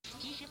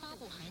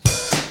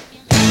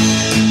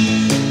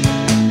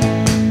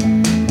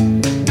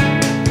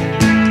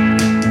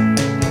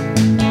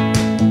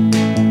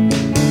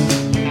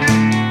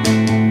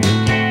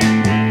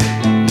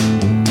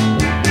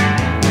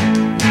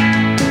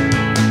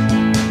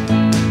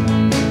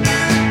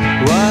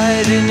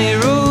didn't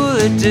he roll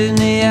it? Didn't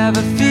he have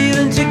a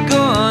feeling to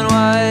go on?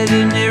 Why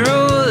didn't he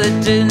roll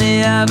it? Didn't he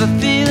have a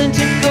feeling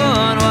to go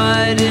on?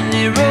 Why didn't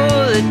he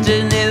roll it?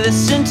 Didn't he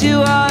listen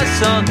to our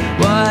song?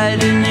 Why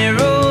didn't he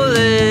roll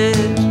it?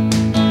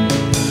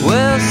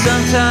 Well,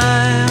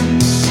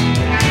 sometimes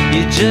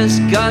you just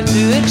got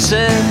to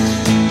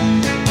accept.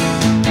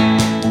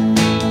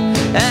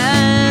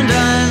 And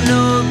I'm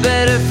no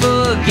better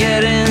for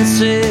getting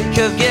sick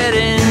of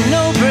getting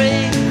no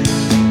break.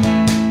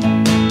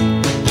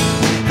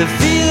 The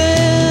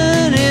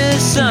feeling is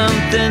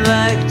something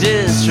like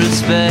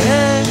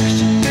disrespect,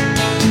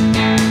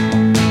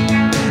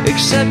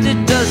 except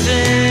it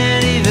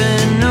doesn't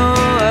even know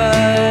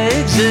I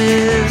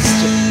exist.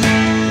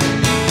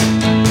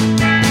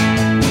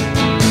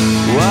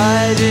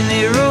 Why didn't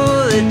he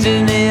roll it?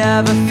 Didn't he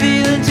have a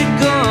feeling to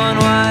go on?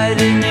 Why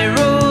didn't he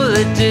roll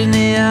it? Didn't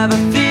he have a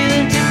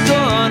feeling to go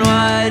on?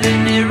 Why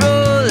didn't he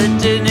roll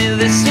it? Didn't he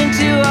listen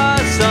to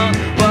our song?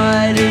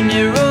 Why didn't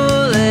he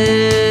roll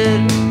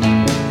it?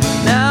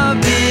 Now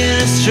being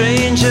a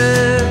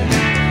stranger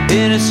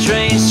in a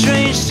strange,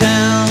 strange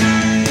town,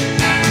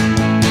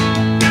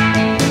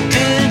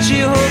 didn't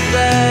you hope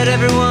that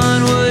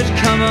everyone would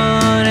come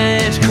on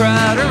and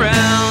crowd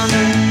around?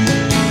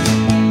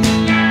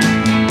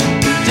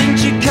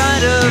 Didn't you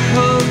kind of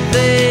hope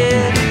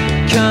they'd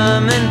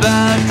come and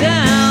bow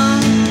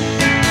down?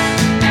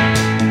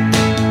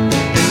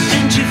 And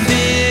didn't you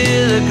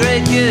feel a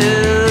great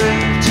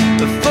guilt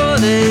before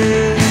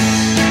this?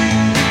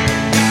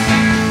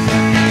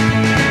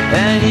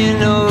 And you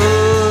know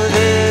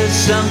there's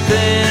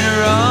something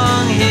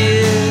wrong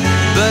here,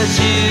 but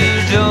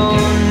you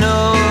don't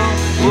know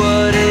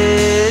what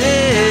it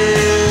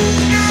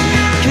is.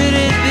 Could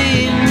it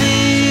be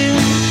me?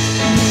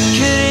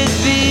 Could it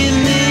be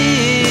me?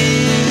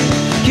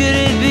 Could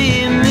it be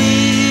me?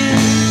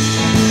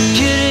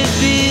 Could it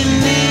be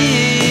me?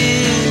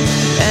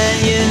 And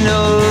you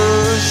know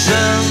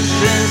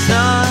something's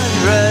not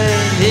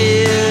right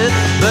here,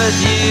 but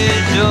you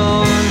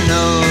don't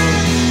know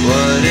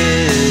what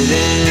it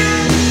is.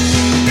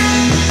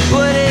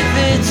 What if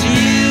it's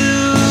you?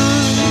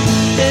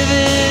 If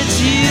it's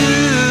you?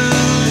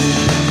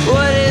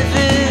 What if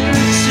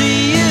it's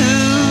you?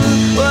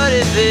 What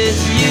if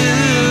it's you?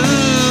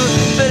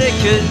 But it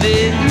could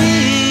be me.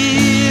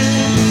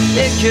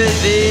 It could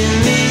be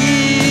me.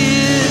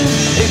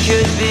 It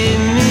could be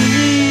me.